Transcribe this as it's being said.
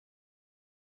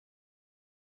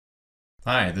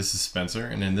Hi, this is Spencer,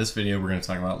 and in this video we're going to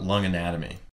talk about lung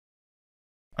anatomy.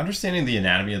 Understanding the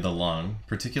anatomy of the lung,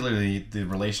 particularly the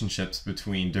relationships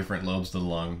between different lobes of the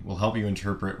lung, will help you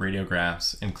interpret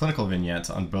radiographs and clinical vignettes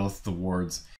on both the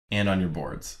wards and on your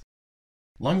boards.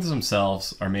 Lungs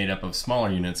themselves are made up of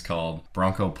smaller units called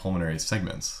bronchopulmonary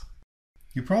segments.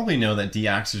 You probably know that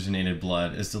deoxygenated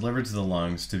blood is delivered to the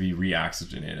lungs to be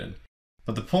reoxygenated,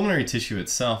 but the pulmonary tissue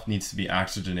itself needs to be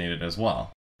oxygenated as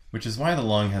well, which is why the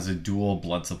lung has a dual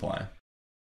blood supply.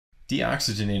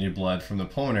 Deoxygenated blood from the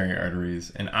pulmonary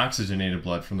arteries and oxygenated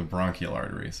blood from the bronchial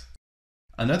arteries.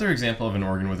 Another example of an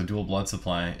organ with a dual blood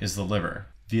supply is the liver,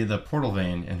 via the portal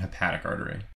vein and hepatic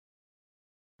artery.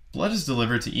 Blood is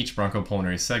delivered to each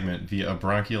bronchopulmonary segment via a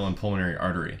bronchial and pulmonary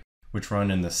artery, which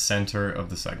run in the center of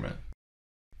the segment.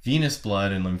 Venous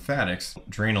blood and lymphatics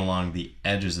drain along the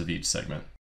edges of each segment.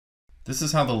 This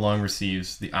is how the lung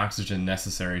receives the oxygen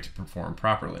necessary to perform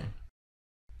properly.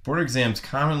 Board exams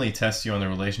commonly test you on the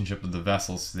relationship of the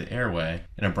vessels to the airway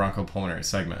in a bronchopulmonary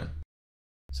segment.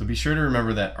 So be sure to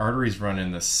remember that arteries run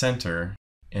in the center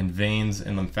and veins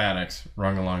and lymphatics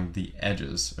run along the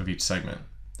edges of each segment.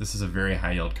 This is a very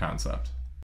high yield concept.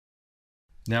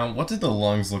 Now, what did the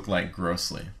lungs look like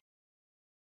grossly?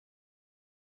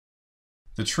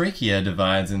 The trachea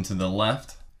divides into the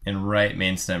left and right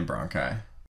mainstem bronchi.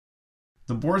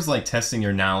 The boards like testing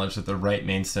your knowledge that the right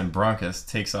mainstem bronchus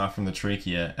takes off from the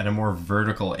trachea at a more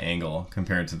vertical angle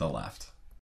compared to the left.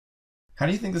 How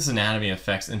do you think this anatomy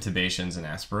affects intubations and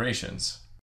aspirations?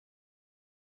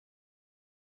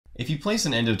 If you place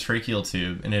an endotracheal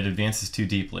tube and it advances too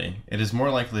deeply, it is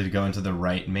more likely to go into the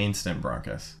right mainstem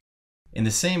bronchus. In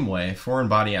the same way, foreign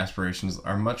body aspirations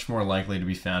are much more likely to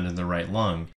be found in the right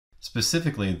lung,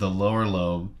 specifically the lower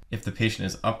lobe if the patient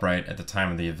is upright at the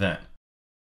time of the event.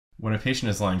 When a patient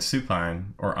is lying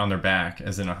supine or on their back,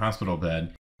 as in a hospital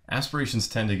bed, aspirations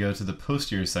tend to go to the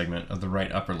posterior segment of the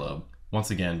right upper lobe,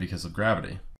 once again because of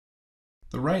gravity.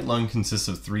 The right lung consists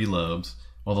of 3 lobes,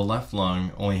 while the left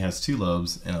lung only has 2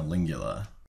 lobes and a lingula.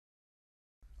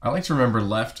 I like to remember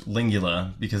left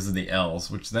lingula because of the L's,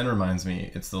 which then reminds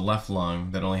me it's the left lung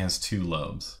that only has 2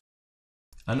 lobes.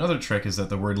 Another trick is that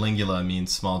the word lingula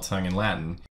means small tongue in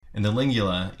Latin, and the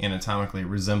lingula anatomically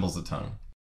resembles a tongue.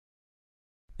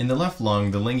 In the left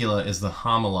lung, the lingula is the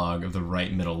homologue of the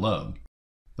right middle lobe,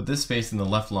 but this space in the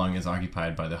left lung is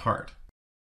occupied by the heart.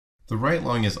 The right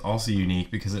lung is also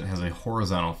unique because it has a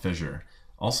horizontal fissure,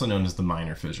 also known as the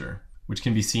minor fissure, which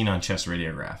can be seen on chest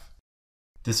radiograph.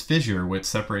 This fissure, which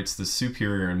separates the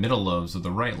superior and middle lobes of the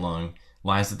right lung,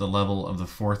 lies at the level of the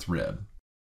 4th rib.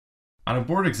 On a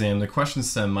board exam, the question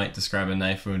stem might describe a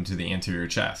knife wound to the anterior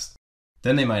chest.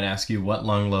 Then they might ask you what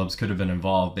lung lobes could have been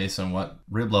involved based on what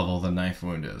rib level the knife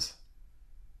wound is.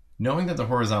 Knowing that the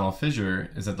horizontal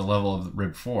fissure is at the level of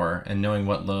rib 4 and knowing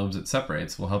what lobes it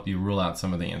separates will help you rule out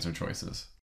some of the answer choices.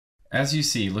 As you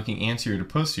see, looking anterior to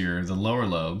posterior, the lower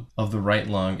lobe of the right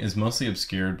lung is mostly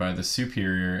obscured by the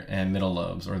superior and middle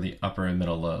lobes, or the upper and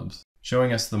middle lobes,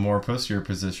 showing us the more posterior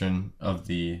position of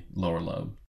the lower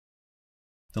lobe.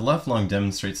 The left lung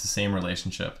demonstrates the same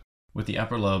relationship, with the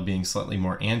upper lobe being slightly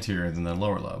more anterior than the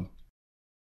lower lobe.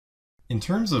 In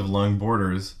terms of lung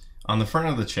borders, on the front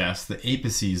of the chest, the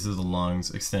apices of the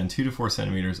lungs extend 2 to 4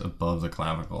 centimeters above the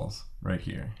clavicles, right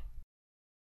here.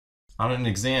 On an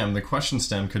exam, the question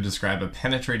stem could describe a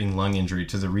penetrating lung injury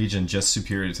to the region just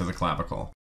superior to the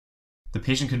clavicle. The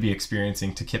patient could be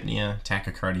experiencing tachypnea,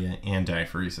 tachycardia, and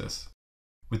diaphoresis.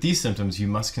 With these symptoms, you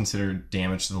must consider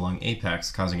damage to the lung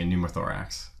apex causing a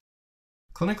pneumothorax.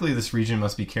 Clinically, this region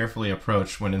must be carefully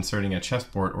approached when inserting a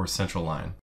chest port or central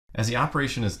line, as the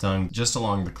operation is done just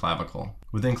along the clavicle,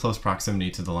 within close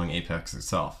proximity to the lung apex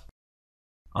itself.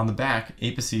 On the back,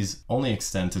 apices only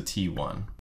extend to T1,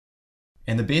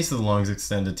 and the base of the lungs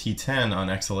extend to T10 on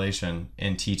exhalation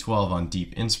and T12 on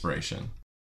deep inspiration.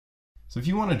 So if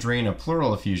you want to drain a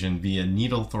pleural effusion via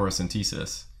needle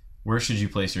thoracentesis, where should you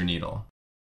place your needle?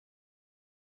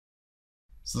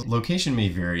 So the location may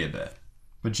vary a bit,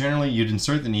 but generally you'd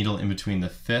insert the needle in between the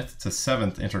 5th to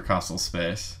 7th intercostal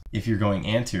space if you're going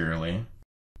anteriorly,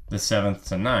 the 7th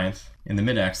to 9th in the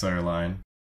mid-axillary line,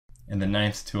 and the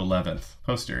 9th to 11th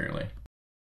posteriorly.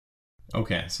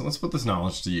 Okay, so let's put this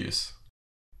knowledge to use.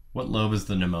 What lobe is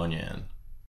the pneumonia in?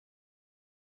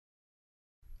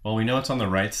 Well, we know it's on the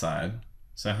right side,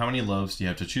 so how many lobes do you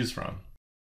have to choose from?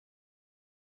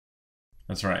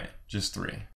 That's right, just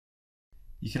 3.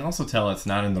 You can also tell it's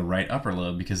not in the right upper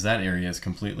lobe because that area is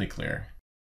completely clear.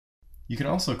 You can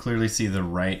also clearly see the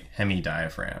right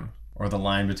hemidiaphragm, or the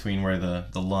line between where the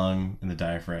lung and the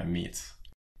diaphragm meets,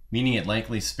 meaning it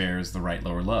likely spares the right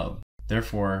lower lobe.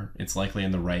 Therefore, it's likely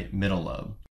in the right middle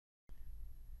lobe.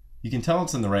 You can tell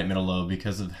it's in the right middle lobe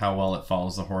because of how well it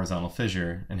follows the horizontal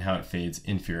fissure and how it fades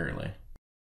inferiorly.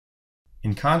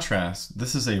 In contrast,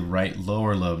 this is a right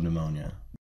lower lobe pneumonia.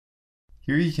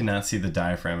 Here you cannot see the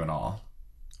diaphragm at all.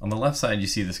 On the left side you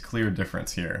see this clear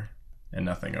difference here, and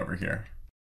nothing over here.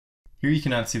 Here you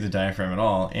cannot see the diaphragm at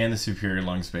all, and the superior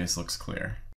lung space looks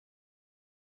clear.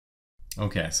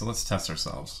 Okay, so let's test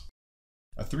ourselves.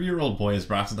 A 3-year-old boy is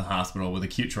brought to the hospital with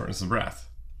acute shortness of breath.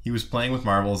 He was playing with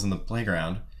marbles in the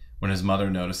playground when his mother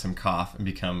noticed him cough and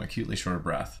become acutely short of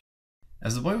breath.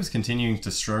 As the boy was continuing to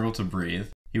struggle to breathe,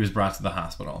 he was brought to the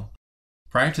hospital.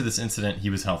 Prior to this incident, he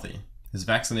was healthy. His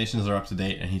vaccinations are up to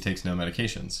date and he takes no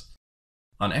medications.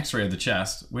 On X-ray of the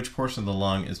chest, which portion of the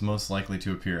lung is most likely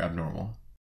to appear abnormal?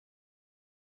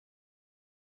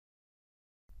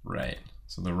 Right,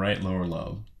 so the right lower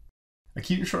lobe.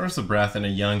 Acute shortness of breath in a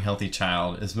young, healthy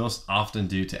child is most often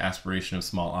due to aspiration of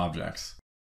small objects.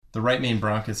 The right main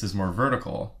bronchus is more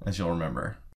vertical, as you'll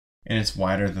remember, and it's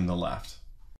wider than the left.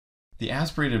 The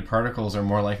aspirated particles are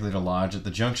more likely to lodge at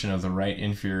the junction of the right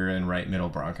inferior and right middle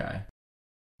bronchi.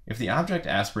 If the object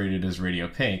aspirated is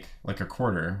radiopaque, like a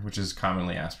quarter, which is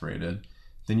commonly aspirated,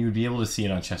 then you would be able to see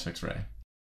it on chest X-ray.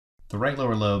 The right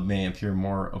lower lobe may appear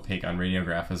more opaque on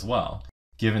radiograph as well,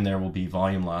 given there will be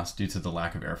volume loss due to the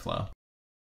lack of airflow.